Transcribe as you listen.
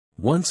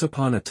Once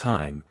upon a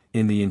time,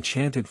 in the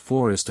enchanted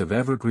forest of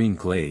Evergreen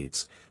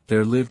glades,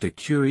 there lived a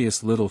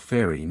curious little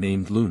fairy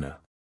named Luna.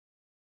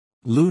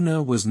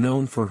 Luna was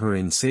known for her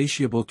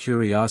insatiable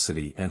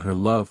curiosity and her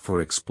love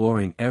for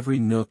exploring every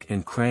nook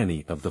and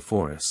cranny of the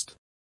forest.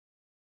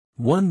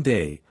 One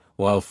day,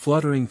 while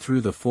fluttering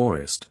through the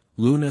forest,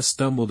 Luna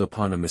stumbled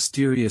upon a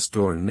mysterious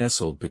door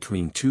nestled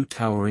between two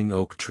towering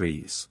oak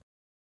trees.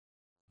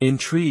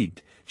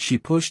 Intrigued, she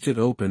pushed it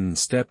open and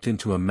stepped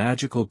into a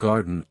magical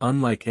garden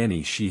unlike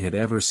any she had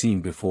ever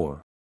seen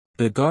before.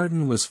 The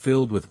garden was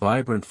filled with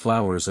vibrant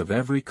flowers of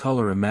every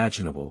color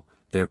imaginable,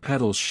 their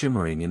petals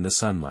shimmering in the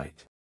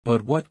sunlight.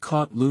 But what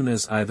caught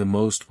Luna's eye the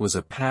most was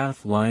a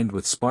path lined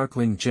with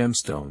sparkling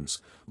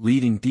gemstones,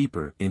 leading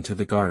deeper into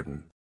the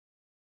garden.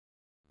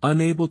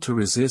 Unable to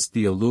resist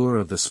the allure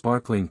of the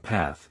sparkling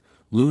path,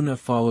 Luna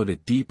followed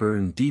it deeper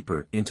and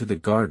deeper into the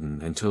garden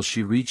until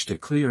she reached a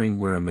clearing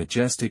where a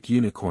majestic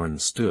unicorn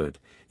stood,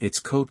 its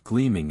coat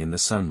gleaming in the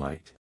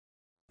sunlight.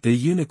 The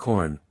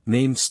unicorn,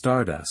 named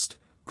Stardust,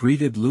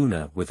 greeted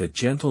Luna with a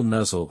gentle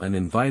nuzzle and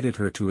invited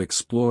her to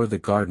explore the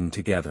garden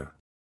together.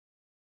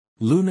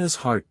 Luna's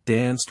heart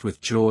danced with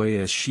joy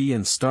as she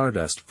and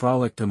Stardust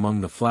frolicked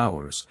among the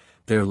flowers,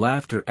 their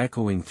laughter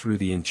echoing through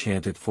the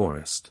enchanted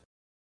forest.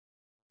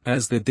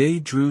 As the day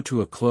drew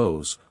to a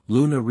close,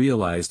 Luna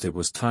realized it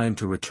was time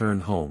to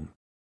return home.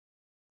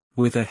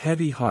 With a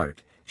heavy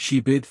heart, she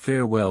bid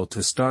farewell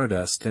to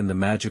Stardust and the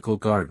magical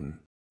garden,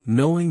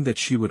 knowing that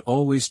she would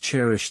always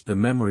cherish the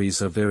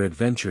memories of their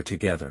adventure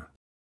together.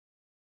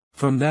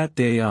 From that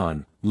day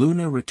on,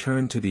 Luna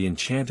returned to the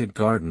enchanted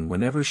garden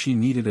whenever she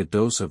needed a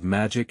dose of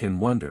magic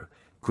and wonder,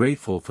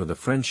 grateful for the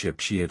friendship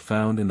she had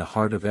found in the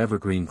heart of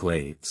Evergreen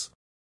glades.